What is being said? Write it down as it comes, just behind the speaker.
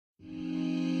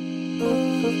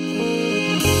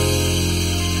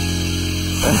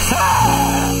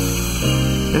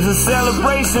It's a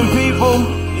celebration, people.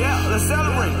 Yeah, let's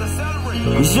celebrate. Let's celebrate.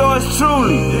 It's yours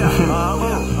truly.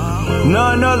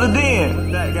 None other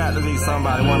than That got to be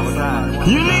somebody one of a kind.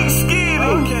 Unique Skitty.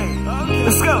 Okay.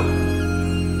 Let's go.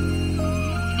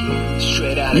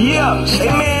 Straight out of Yeah, hey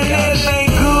man, everything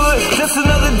good. Just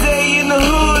another day in the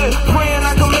hood. Praying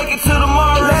I can make it to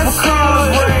tomorrow. Let's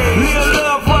celebrate. Live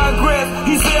love, progress.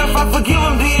 He said if I forgive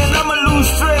him, then I'ma lose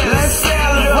stress. Let's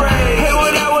celebrate. Hey,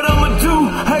 what I'ma do?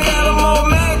 I got him all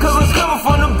mad cause I'm coming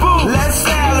from the booth. Let's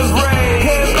celebrate.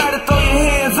 Everybody throw your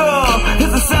hands up.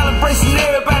 It's a celebration,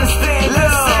 everybody stand up.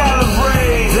 Let's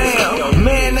celebrate. Damn,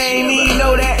 man, they ain't even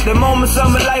know that. The moments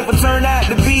of my life will turn out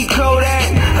to be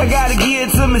Kodak. I gotta give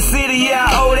it to my city, yeah,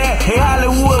 I owe that. Hey,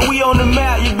 Hollywood, we on the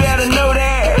map, you better know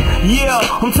that. Yeah,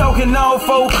 I'm talking all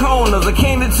four corners. I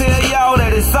came to tell y'all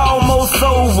that it's almost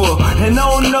over. And I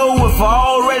don't know if I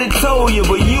already told you,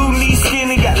 but Unique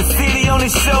Skitty got the city on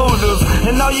his shoulders.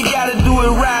 And all you gotta do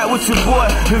is ride with your boy.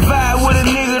 And vibe with a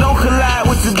nigga, don't collide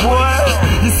with your boy.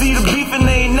 You see, the beefing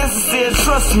ain't necessary,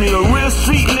 trust me. A real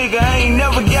street nigga, I ain't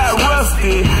never got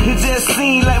rusted. It just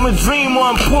seemed like my dream more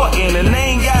important. And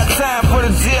they ain't got time for the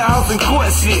jailhouse and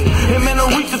court shit. And man,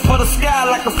 I'm reaching for the sky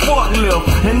like a forklift.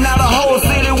 And now the whole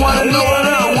city wanna know what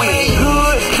up with.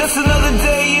 Good, just another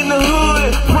day in the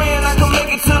hood. Praying I can make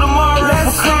it to tomorrow.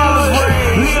 Let's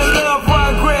celebrate. Live love,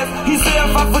 progress. He said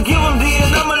if I forgive him,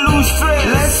 then I'ma lose stress.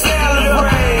 Let's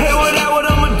celebrate. Hey, what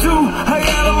I'ma do? I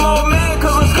got him all mad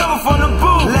cause I'm coming from the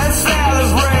booth. Let's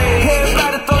celebrate.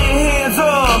 Everybody throw your hands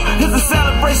up. It's a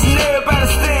celebration, everybody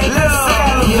stand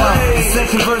up. Yeah, the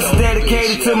second verse is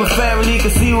dedicated to my family. You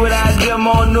can see what I did,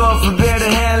 on north for better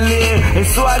handle it. And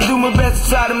so I do my best to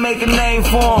try to make a name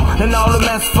for him. And all the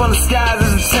mess from the skies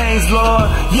is a change, Lord.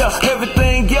 Yeah,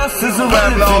 everything else is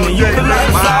irrelevant. And you can like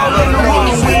it's all in the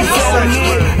room, we selling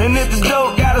it. And if the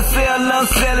dope gotta sell, I'm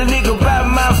selling it. Goodbye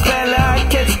my family, I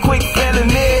catch a quick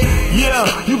felony. Yeah,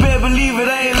 you better believe it,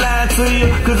 I ain't lying to you.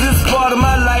 Cause this part of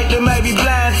my life that might be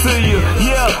blind to you.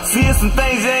 Yeah, seeing some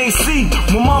things you ain't see.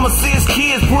 My mama sees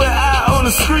kids put an eye on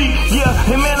the street. Yeah,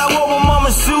 and man, I wore my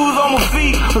mama's shoes on my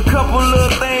feet. A couple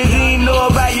little things you ain't know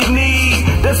about your need.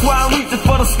 That's why I'm reaching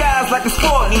for the skies like a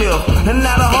forklift. And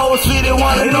now the whole city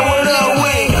wanna know what up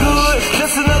with. Good,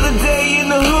 just another day in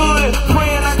the hood.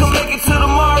 Praying I can make it to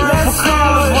tomorrow. Let's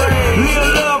celebrate. Live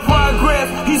love, progress.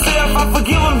 He said if I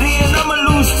forgive him, then I'ma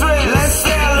lose stress. Let's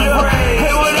celebrate.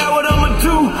 Hey, what I'ma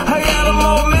do? I got him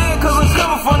all mad cause I'm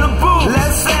coming from the booth.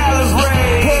 Let's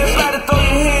celebrate. Everybody throw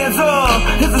your hands up.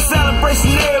 It's a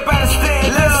celebration, everybody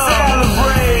stand up. Let's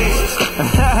celebrate.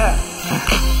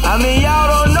 I mean, y'all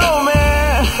don't know,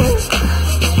 man.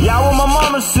 Y'all wore my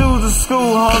mama's shoes to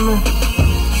school, homie.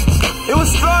 It was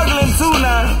struggling too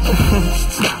now.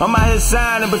 I'm out here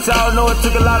shining, but y'all know it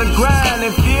took a lot of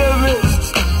grinding, feel me?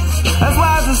 That's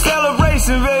why it's a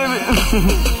celebration, baby.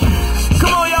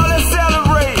 Come on, y'all, let's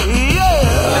celebrate.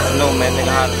 Yeah. Let's know, man,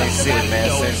 nigga, Hollywood City, man.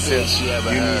 Since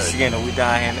Unique Skitty, we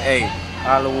down here in A.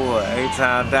 Hollywood,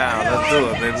 A-Town down. Let's do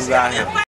it, baby. We got here.